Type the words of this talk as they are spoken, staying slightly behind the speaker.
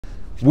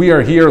We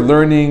are here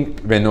learning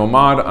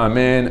Venomar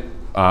Amen,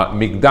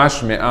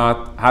 Mikdash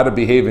MeAt, how to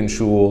behave in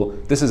Shul.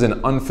 This is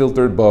an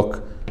unfiltered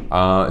book.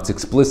 It's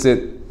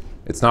explicit.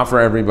 It's not for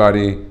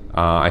everybody.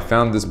 I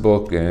found this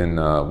book in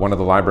one of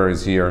the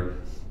libraries here.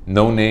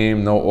 No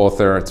name, no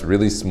author. It's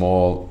really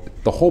small.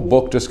 The whole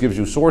book just gives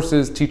you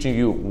sources, teaching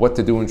you what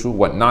to do in Shul,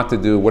 what not to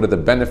do, what are the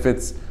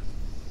benefits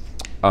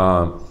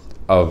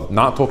of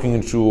not talking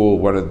in Shul,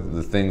 what are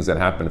the things that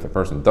happen if a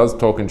person does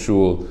talk in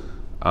Shul.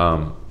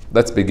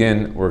 Let's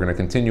begin. We're going to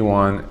continue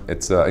on.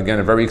 It's, again,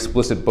 a very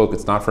explicit book.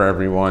 It's not for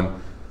everyone.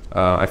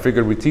 I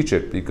figured we'd teach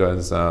it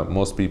because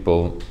most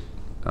people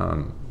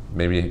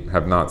maybe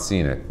have not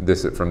seen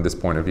it from this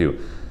point of view.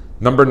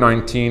 Number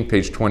 19,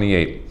 page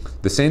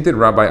 28. The sainted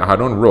Rabbi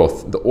Aharon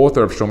Roth, the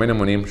author of Shomen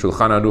Emunim,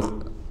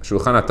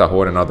 Shulchan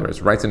HaTahor, and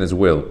others, writes in his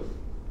will,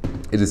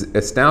 "It is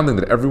astounding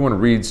that everyone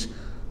reads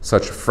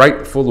such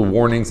frightful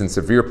warnings and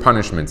severe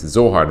punishments,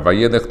 Zohar,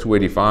 Vayelech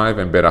 285,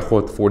 and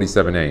Berachot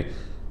 47a,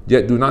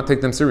 yet do not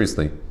take them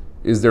seriously.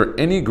 Is there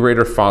any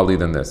greater folly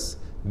than this?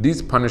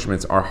 These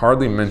punishments are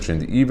hardly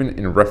mentioned even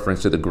in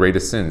reference to the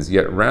greatest sins,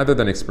 yet rather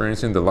than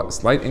experiencing the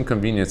slight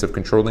inconvenience of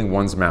controlling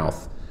one's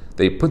mouth,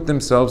 they put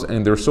themselves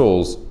and their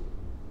souls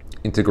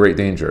into great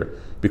danger.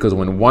 Because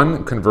when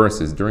one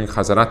converses during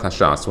Chazarat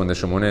Hashas, when the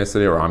Shemoneh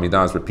Esrei or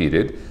Amidah is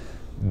repeated,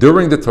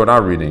 during the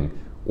Torah reading,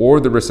 or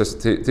the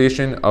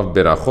recitation of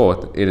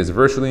Berachot, it is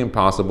virtually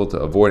impossible to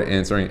avoid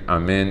answering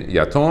Amen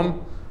Yatom,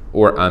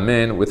 or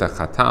Amen with a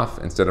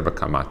Chataf instead of a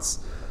Kamatz.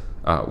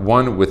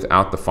 One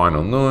without the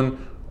final Nun,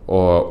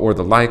 or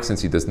the like,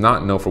 since he does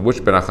not know for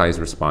which Beracha he is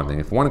responding.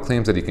 If one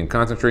claims that he can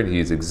concentrate, he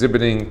is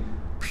exhibiting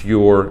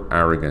pure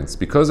arrogance.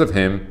 Because of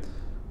him,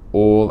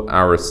 all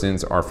our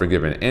sins are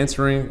forgiven."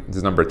 Answering, this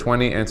is number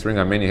 20, answering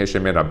Amen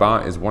Yehei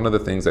Rabba is one of the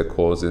things that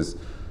causes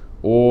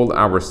all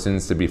our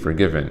sins to be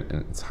forgiven.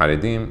 And it's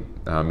Haredim,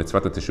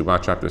 Mitzvot Teshuvah,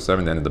 chapter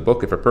 7, the end of the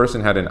book. If a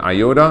person had an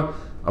iota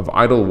of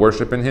idol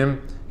worship in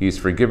him, he is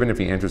forgiven if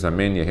he enters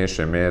Amen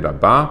Yehei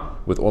Rabba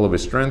with all of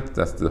his strength.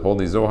 That's the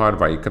Holy Zohar,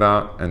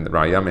 Vayikra, and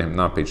Raya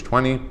Mehemna, page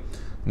 20.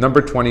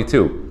 Number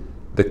 22.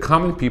 The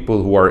common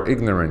people who are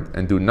ignorant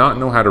and do not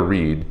know how to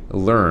read,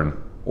 learn,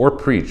 or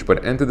preach,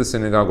 but enter the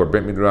synagogue or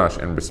Beit Midrash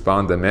and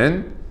respond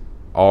Amen,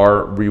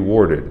 are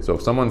rewarded. So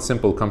if someone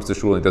simple comes to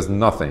Shul and does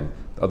nothing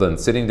other than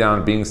sitting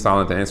down, being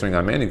silent, and answering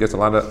Amen, he gets a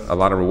lot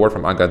of reward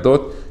from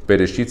Agadot,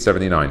 Bereshit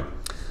 79.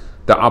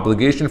 The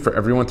obligation for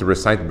everyone to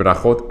recite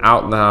Berachot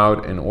out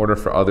loud in order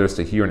for others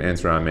to hear and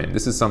answer Amen.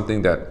 This is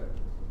something that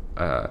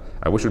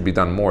I wish would be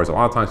done more. So a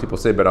lot of times people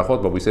say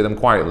Berachot, but we say them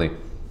quietly.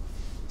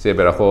 Say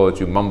Berachot,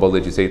 you mumble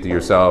it, you say it to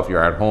yourself,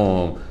 you're at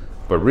home,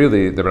 but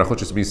really the Berachot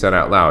should be said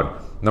out loud.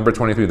 Number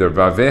 23, the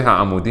Vaveh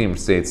HaAmudim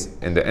states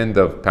in the end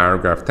of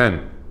paragraph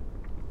 10,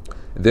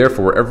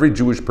 therefore every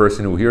Jewish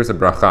person who hears a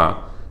bracha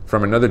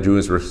from another Jew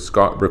is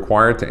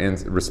required to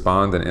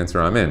respond and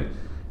answer Amen.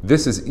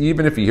 This is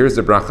even if he hears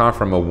the bracha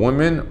from a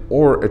woman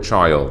or a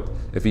child.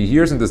 If he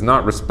hears and does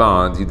not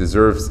respond, he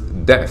deserves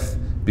death,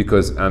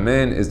 because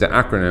Amen is the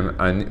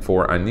acronym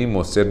for Ani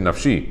Moser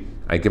Nafshi,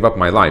 I give up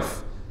my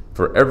life.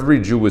 For every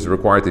Jew is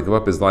required to give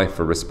up his life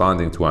for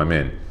responding to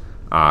Amen.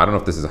 I don't know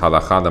if this is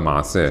halakha da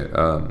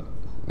ma'aseh,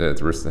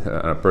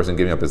 a person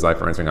giving up his life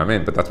for answering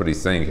Amen, but that's what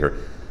he's saying here.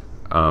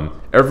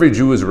 Every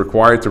Jew is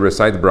required to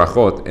recite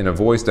brachot in a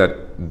voice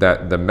that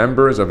the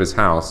members of his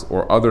house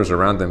or others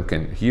around them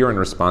can hear and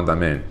respond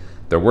Amen.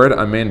 The word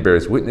Amen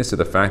bears witness to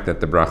the fact that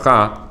the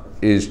bracha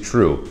is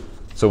true.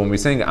 So when we're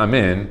saying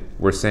Amen,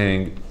 we're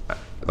saying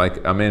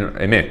like Amen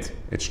emet,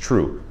 it's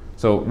true.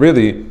 So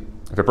really,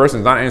 if a person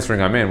is not answering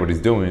Amen, what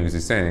he's doing is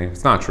he's saying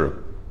it's not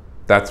true.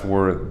 That's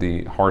where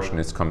the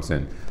harshness comes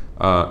in.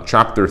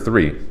 Chapter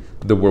 3.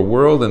 The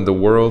world and the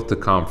world to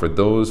come for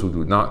those who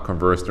do not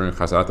converse during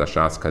Chazarat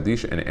Hashas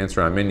Kaddish and answer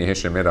Amen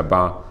Yehei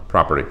Rabba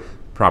properly.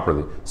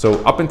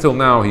 So up until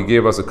now, he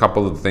gave us a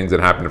couple of the things that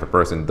happen if a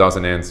person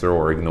doesn't answer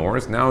or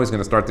ignores. Now he's going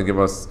to start to give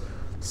us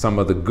some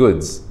of the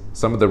goods,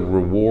 some of the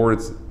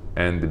rewards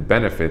and the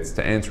benefits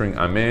to answering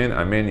Amen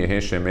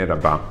Yehei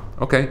Rabba.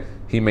 Okay,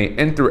 he may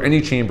enter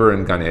any chamber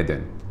in Gan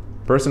Eden.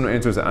 Person who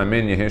enters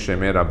Amen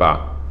Yehei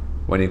Rabba,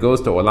 when he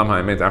goes to Olam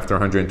HaEmet after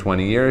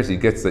 120 years, he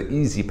gets the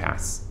easy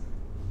pass.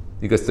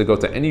 He gets to go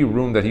to any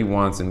room that he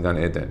wants in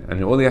Gan Eden.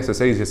 And all he has to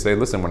say is just say,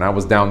 listen, when I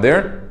was down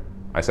there,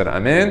 I said,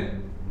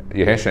 Amen,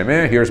 Yehei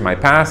Shemeh, here's my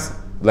pass,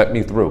 let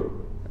me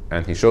through.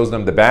 And he shows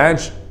them the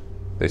badge.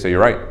 They say,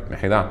 you're right,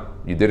 Mehila,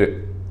 you did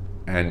it.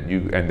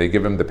 And they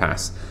give him the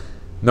pass.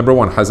 Number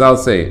 1, Hazal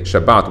say,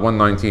 Shabbat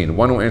 119,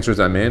 one who answers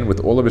Amen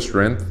with all of his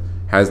strength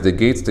has the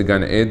gates to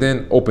Gan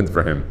Eden opened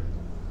for him.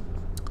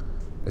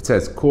 It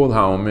says, Kol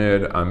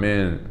ha'omer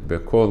amen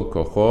be'kol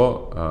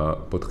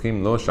kocho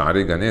putchim lo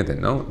sha'arei Gan Eden.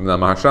 No? The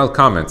Maharshal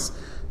comments,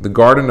 the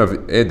Garden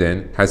of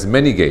Eden has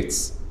many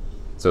gates.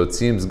 So it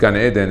seems Gan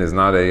Eden is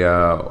not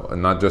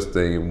just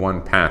a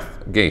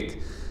one-path gate.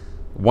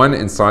 One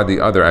inside the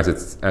other, as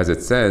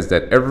it says,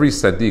 that every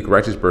Sadiq,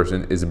 righteous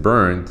person, is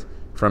burned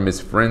from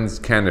his friend's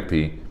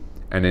canopy.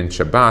 And in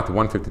Shabbat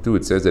 152,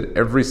 it says that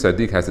every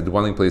Sadiq has a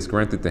dwelling place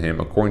granted to him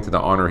according to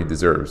the honor he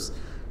deserves.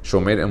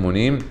 Shomer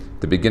Emunim,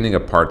 the beginning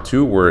of part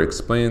 2, where it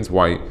explains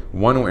why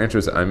one who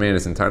enters Amen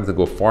is entitled to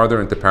go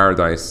farther into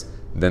paradise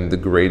than the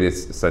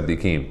greatest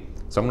Tzaddikim.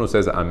 Someone who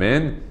says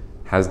Amen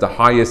has the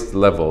highest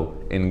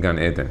level in Gan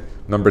Eden.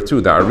 Number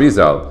 2, the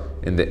Arizal,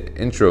 in the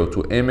intro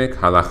to Emek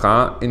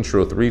Halacha,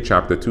 intro 3,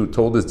 chapter 2,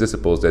 told his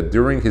disciples that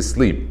during his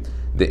sleep,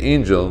 the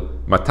angel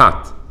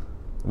MeAt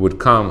would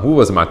come. Who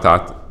was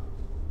MeAt?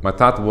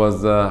 MeAt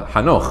was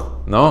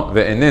Hanoch, no?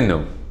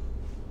 Ve'enenu.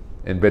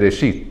 In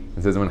Bereshit,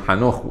 it says when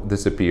Hanoch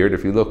disappeared,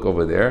 if you look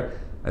over there,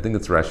 I think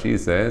it's Rashi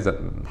says that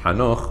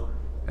Hanoch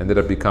ended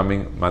up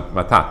becoming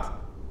MeAt.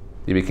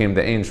 He became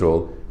the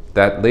angel.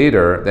 That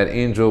later, that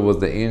angel was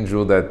the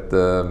angel that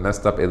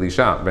messed up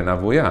Elisha ben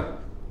Avuya.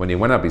 When he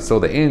went up, he saw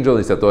the angel.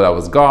 He said, "Oh, that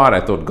was God.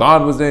 I thought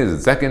God was there. It was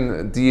the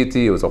second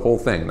deity. It was a whole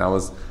thing." That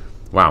was,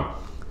 wow,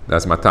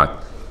 that's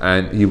MeAt.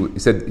 And he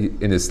said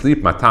in his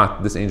sleep,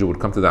 MeAt, this angel would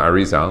come to the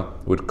Arizal,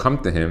 would come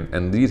to him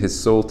and lead his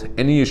soul to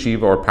any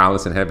yeshiva or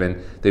palace in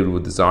heaven they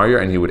would desire,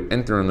 and he would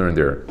enter and learn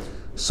there.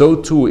 So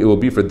too it will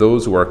be for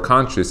those who are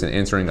conscious in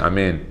answering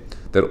Amen,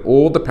 that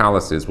all the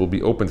palaces will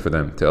be open for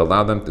them to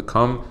allow them to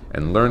come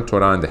and learn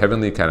Torah in the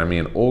heavenly academy,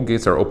 and all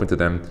gates are open to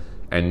them,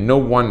 and no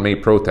one may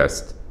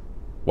protest.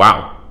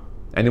 Wow.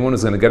 Anyone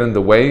who's going to get in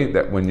the way,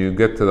 that when you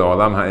get to the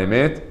Olam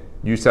HaEmet,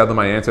 you tell them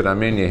I answered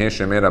Amen, Yeheh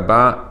Shemer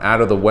Rabba,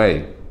 out of the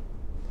way.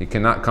 He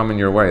cannot come in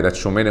your way.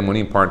 That's Shomer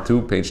Emunim, part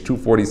 2, page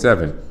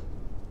 247.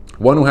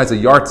 One who has a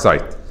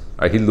yahrzeit,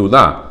 a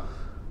hilula,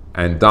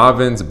 and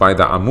davens by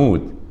the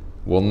amud,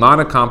 will not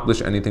accomplish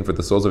anything for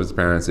the souls of his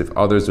parents if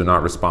others do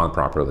not respond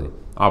properly.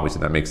 Obviously,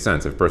 that makes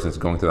sense. If a person is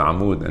going to the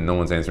amud and no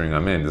one's answering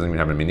Amen, doesn't even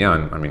have a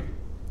minyan. I mean,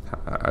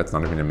 it's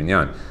not even a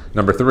minyan.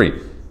 Number 3,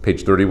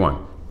 page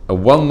 31. A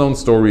well-known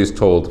story is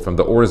told from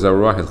the Or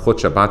Zarua Hilchot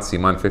Shabbat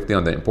Siman 50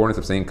 on the importance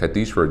of saying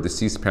Kaddish for a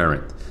deceased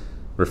parent.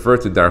 Refer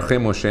to Darchei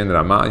Moshe and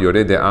Rama,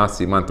 Yoreh De'ah,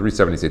 Siman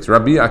 376.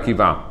 Rabbi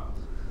Akiva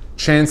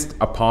chanced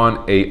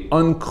upon a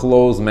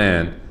unclothed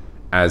man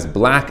as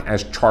black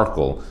as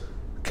charcoal,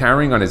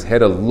 carrying on his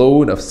head a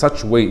load of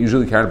such weight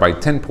usually carried by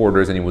 10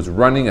 porters, and he was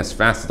running as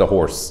fast as a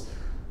horse.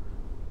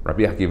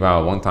 Rabbi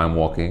Akiva one time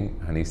walking,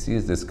 and he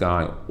sees this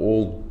guy,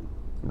 old,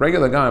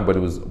 regular guy, but it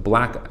was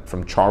black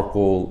from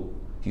charcoal.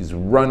 He's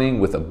running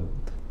with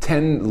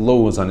 10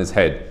 loads on his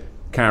head,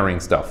 carrying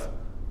stuff.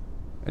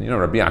 And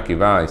Rabbi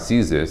Akiva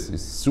sees this,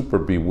 he's super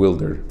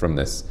bewildered from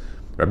this.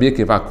 Rabbi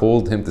Akiva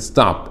called him to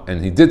stop,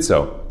 and he did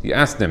so. He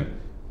asked him,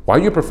 "Why are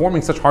you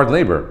performing such hard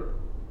labor?"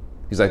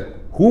 He's like,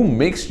 "Who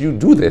makes you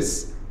do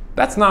this?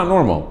 That's not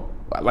normal.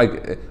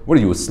 Like, what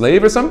are you, a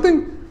slave or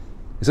something?"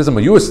 He says to him,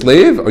 "Are you a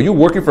slave? Are you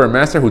working for a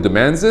master who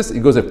demands this?" He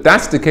goes, "If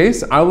that's the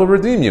case, I will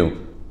redeem you.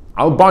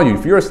 I'll buy you.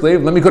 If you're a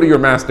slave, let me go to your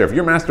master. If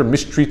your master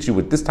mistreats you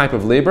with this type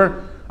of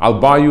labor, I'll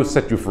buy you,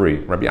 set you free."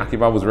 Rabbi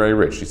Akiva was very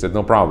rich. He said,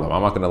 "No problem.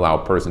 I'm not going to allow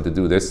a person to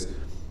do this."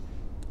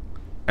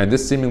 And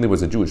this seemingly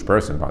was a Jewish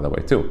person, by the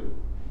way, too.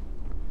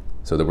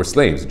 So there were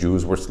slaves.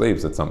 Jews were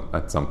slaves at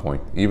some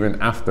point. Even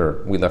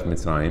after we left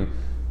Mitzrayim,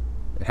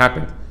 it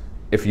happened.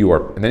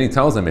 And then he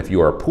tells them, if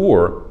you are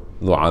poor,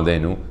 lo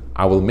alenu,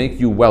 I will make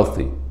you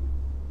wealthy.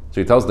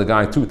 So he tells the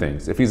guy 2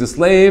 things. If he's a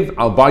slave,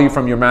 I'll buy you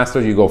from your master,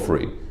 you go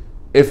free.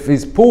 If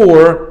he's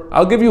poor,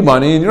 I'll give you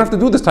money, and you don't have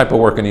to do this type of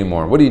work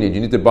anymore. What do you need?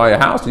 You need to buy a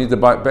house? You need to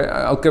buy,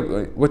 I'll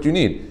give what you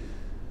need.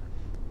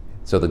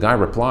 So the guy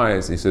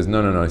replies, he says,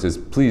 no. He says,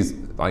 "Please,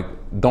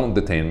 don't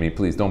detain me.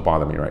 Please, don't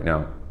bother me right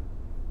now."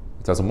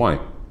 He tells him why.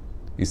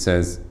 He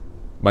says,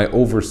 "My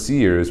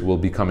overseers will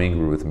become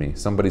angry with me.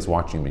 Somebody's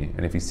watching me.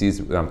 And if he sees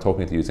that I'm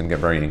talking to you, he's going to get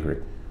very angry."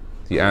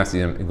 He asks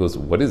him, he goes,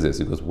 "What is this?"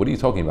 He goes, "What are you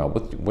talking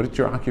about? What is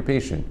your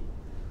occupation?"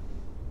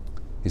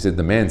 He said,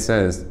 "The man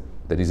says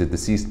that he's a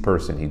deceased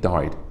person. He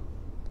died."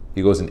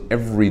 He goes, "And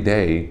every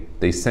day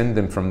they send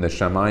him from the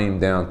Shamayim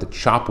down to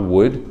chop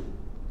wood,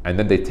 and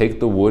then they take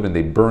the wood and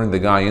they burn the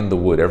guy in the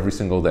wood every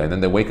single day. And then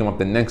they wake him up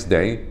the next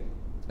day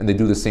and they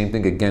do the same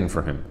thing again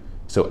for him.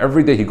 So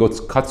every day he goes,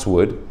 cuts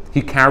wood,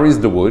 he carries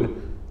the wood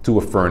to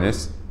a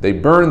furnace, they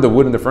burn the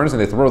wood in the furnace, and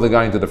they throw the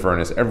guy into the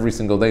furnace every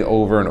single day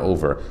over and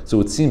over." So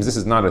it seems this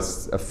is not a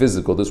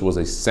physical, this was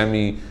a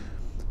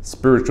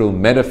semi-spiritual,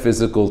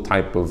 metaphysical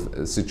type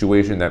of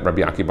situation that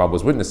Rabbi Akiva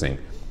was witnessing.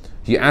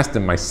 He asked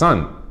him, "My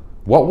son,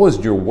 what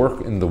was your work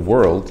in the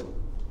world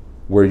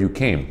where you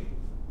came,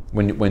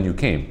 when you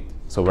came?"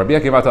 So Rabbi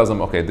Akiva tells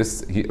him, okay,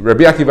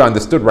 Rabbi Akiva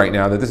understood right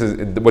now that this is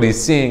what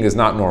he's seeing is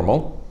not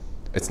normal.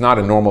 It's not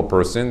a normal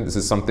person. This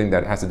is something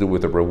that has to do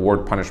with a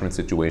reward-punishment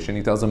situation.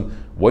 He tells him,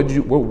 what did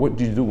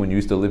you do when you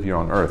used to live here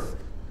on earth?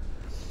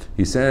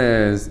 He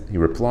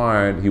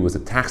replied, he was a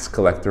tax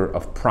collector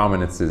of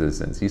prominent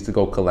citizens. He used to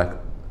go collect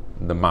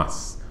the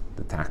mas,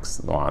 the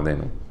tax, lo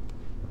alenu.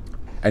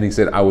 And he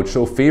said, "I would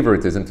show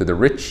favoritism to the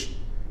rich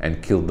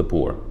and kill the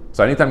poor."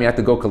 So anytime he had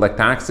to go collect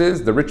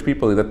taxes, the rich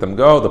people, he let them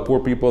go. The poor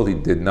people, he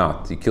did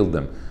not. He killed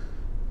them.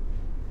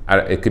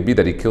 It could be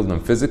that he killed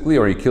them physically,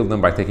 or he killed them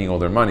by taking all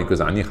their money,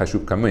 because ani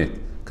chashuk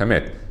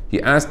kamet.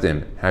 He asked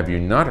him, "Have you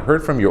not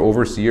heard from your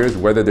overseers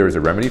whether there is a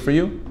remedy for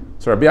you?"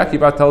 So Rabbi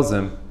Akiva tells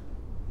him,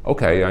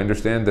 "Okay, I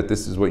understand that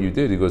this is what you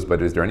did." He goes,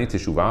 "But is there any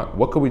teshuvah?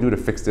 What could we do to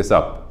fix this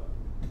up?"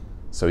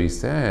 So he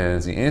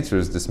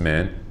answers this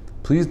man,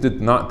 please do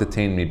not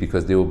detain me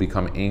because they will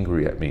become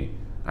angry at me.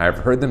 I have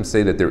heard them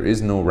say that there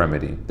is no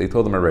remedy. They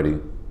told him already.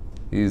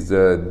 He's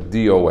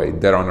DOA,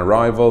 dead on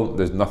arrival.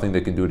 There's nothing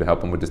they can do to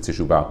help him with this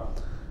teshuvah.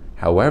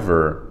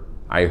 However,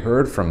 I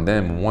heard from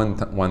them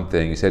one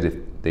thing. He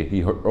said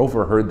he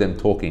overheard them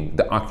talking,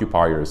 the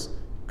occupiers.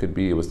 Could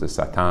be it was the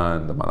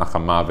Satan, the Malach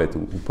HaMavet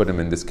who put him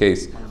in this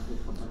case.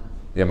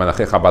 Yeah,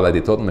 Malachei Chabala.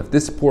 They told him if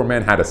this poor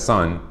man had a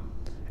son,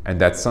 and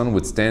that son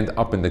would stand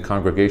up in the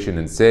congregation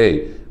and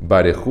say,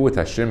 Baruchu et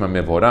Hashem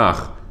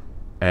HaMevorach,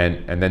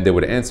 and then they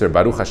would answer,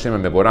 Baruch Hashem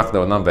HaMevorach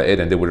Le'olam Va'ed,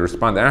 and they would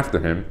respond after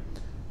him.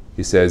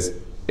 He says,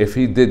 if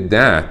he did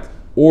that,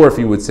 or if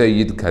he would say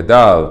Yid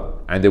Kadal,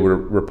 and they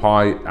would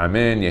reply,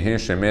 Amen, Yeheh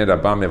Shemeh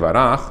Rabba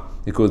Mevarach,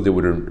 because they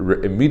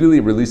would immediately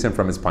release him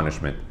from his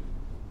punishment.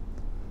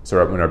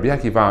 So when Rabbi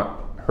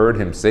Akiva heard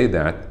him say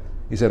that,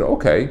 he said,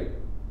 okay.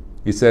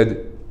 He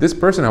said, this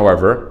person,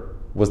 however,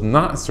 was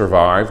not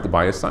survived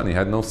by a son. He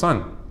had no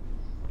son.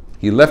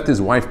 He left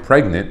his wife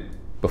pregnant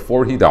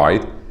before he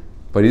died,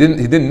 but he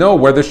didn't know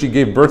whether she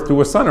gave birth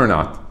to a son or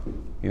not.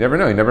 He never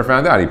knew. He never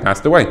found out. He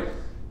passed away.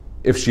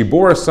 If she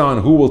bore a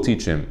son, who will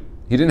teach him?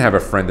 He didn't have a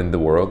friend in the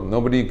world.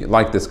 Nobody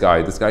liked this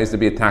guy. This guy used to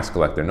be a tax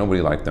collector.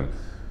 Nobody liked him.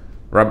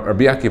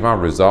 Rabbi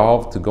Akiva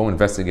resolved to go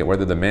investigate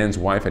whether the man's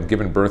wife had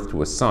given birth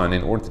to a son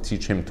in order to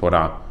teach him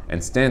Torah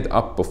and stand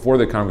up before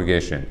the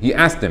congregation. He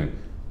asked him,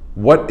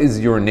 what is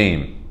your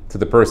name? To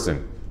the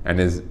person, and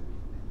his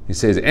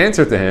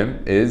answer to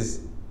him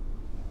is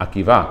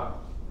Akiva,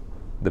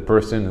 the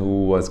person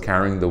who was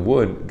carrying the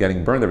wood,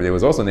 getting burned every day,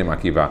 was also named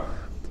Akiva.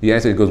 He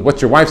answered, he goes, what's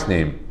your wife's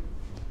name?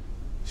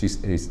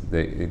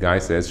 The guy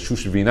says,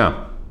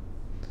 Shushvina.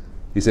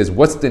 He says,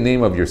 what's the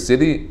name of your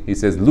city? He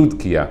says,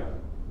 Ludkia.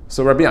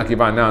 So Rabbi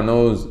Akiva now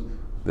knows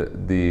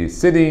the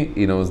city,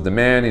 he knows the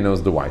man, he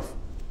knows the wife.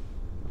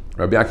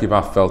 Rabbi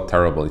Akiva felt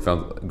terrible. He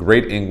felt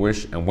great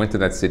anguish and went to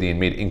that city and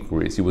made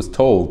inquiries. He was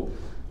told,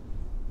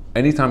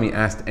 anytime he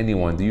asked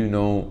anyone, do you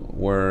know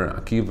where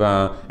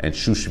Akiva and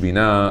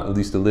Shushvina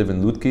used to live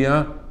in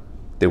Ludkia?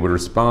 They would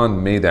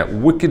respond, may that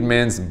wicked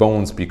man's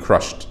bones be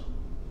crushed.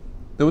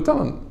 They would tell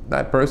him,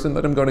 that person,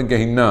 let him go to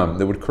Gehinnom.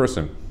 They would curse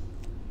him.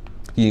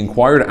 He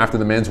inquired after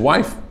the man's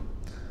wife,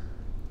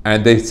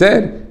 and they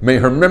said, may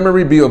her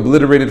memory be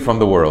obliterated from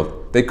the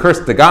world. They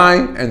cursed the guy,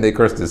 and they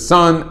cursed his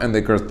son, and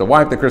they cursed the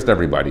wife, they cursed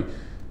everybody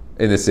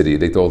in the city.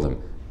 They told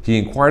him. He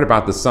inquired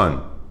about the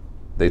son.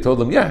 They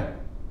told him, yeah,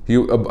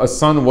 a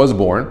son was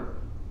born.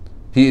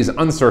 He is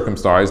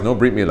uncircumcised, no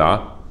brit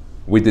milah.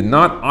 We did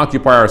not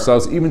occupy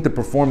ourselves even to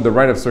perform the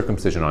rite of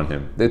circumcision on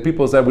him. The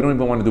people said, we don't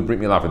even want to do brit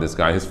milah for this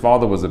guy. His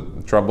father was a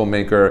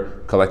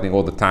troublemaker, collecting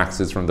all the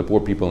taxes from the poor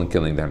people and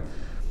killing them.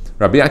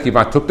 Rabbi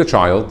Akiva took the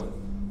child.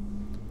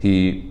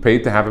 He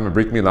paid to have him a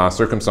brit milah,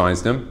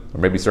 circumcised him,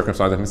 or maybe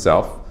circumcised him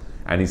himself,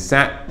 and he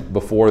sat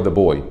before the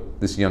boy,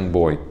 this young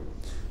boy,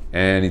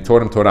 and he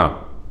taught him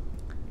Torah.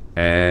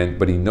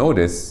 But he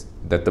noticed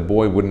that the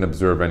boy wouldn't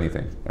observe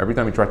anything. Every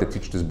time he tried to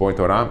teach this boy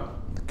Torah,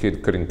 the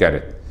kid couldn't get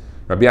it.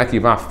 Rabbi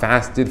Akiva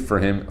fasted for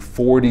him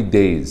 40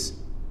 days.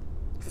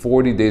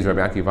 40 days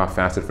Rabbi Akiva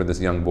fasted for this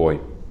young boy.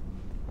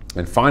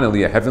 And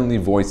finally a heavenly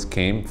voice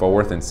came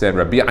forth and said,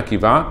 Rabbi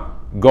Akiva,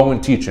 go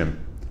and teach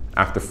him.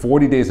 After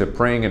 40 days of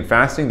praying and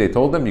fasting, they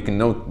told him, you can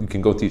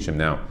go teach him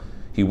now.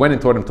 He went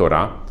and taught him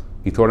Torah.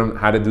 He taught him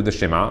how to do the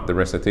Shema, the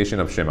recitation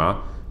of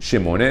Shema,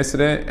 Shemone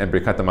Esrei, and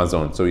Birkat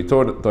HaMazon. So he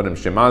taught him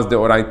Shema's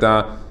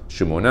Deoraita,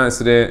 Shemone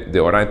Esrei,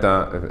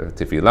 Deoraita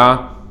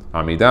Tefillah,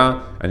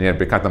 Amidah, and he had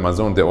Birkat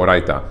HaMazon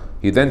Deoraita.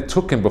 He then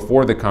took him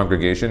before the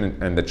congregation,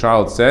 and the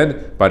child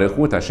said,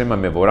 Baruch Hashem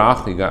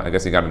HaMevorach, I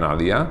guess he got an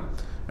aliyah,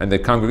 and the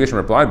congregation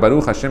replied,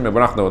 Baruch Hashem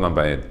Mevorach Le'olam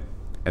Va'ed.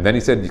 And then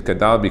he said,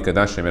 Yikadal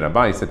B'Kadash Shemei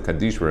Rabba, he said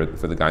Kaddish for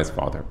the guy's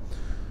father,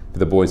 for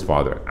the boy's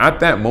father. At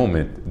that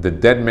moment, the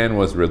dead man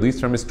was released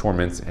from his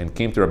torments and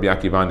came to Rabbi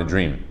Akiva in a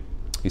dream.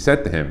 He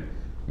said to him,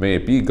 may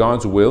it be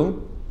God's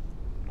will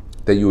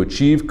that you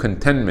achieve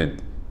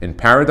contentment in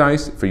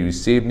paradise, for you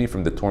saved me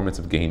from the torments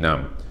of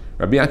Gehinnom.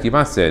 Rabbi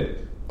Akiva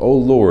said, O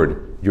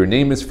Lord, your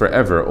name is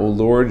forever. O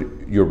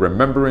Lord, your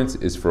remembrance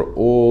is for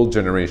all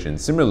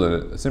generations.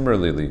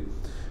 Similarly,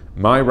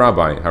 my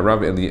rabbi,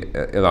 Harav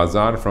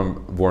Elazar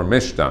from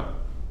Vormishta,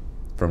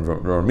 from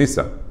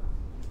Vormisa.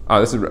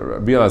 This is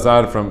Rabbi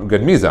Elazar from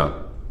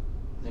Gedmiza.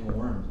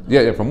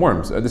 Yeah, from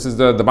Worms. This is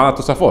the Balat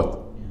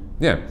Tosafot.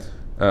 Yeah.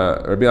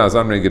 Rabbi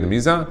Elazar from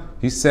Gedmiza,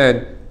 he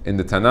said in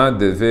the Tana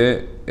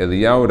Deve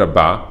Eliyahu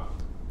Rabbah,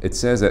 it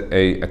says that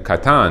a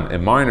katan, a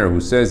minor who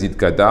says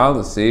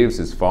Yitgadal, saves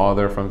his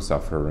father from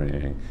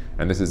suffering.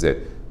 And this is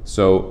it.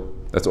 So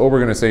that's all we're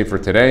going to say for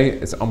today.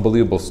 It's an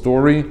unbelievable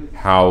story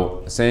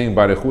how saying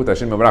Baruch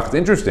Hashem Mevorach. It's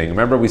interesting.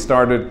 Remember we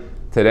started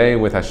today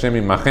with Hashem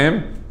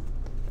Imachem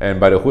and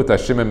Baruch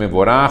Hashem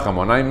Mevorach,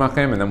 Amonai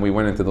Imachem, and then we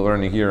went into the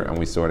learning here and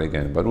we saw it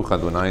again. Baruch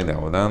Adonai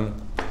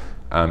Le'olam.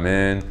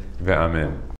 Amen ve'amen.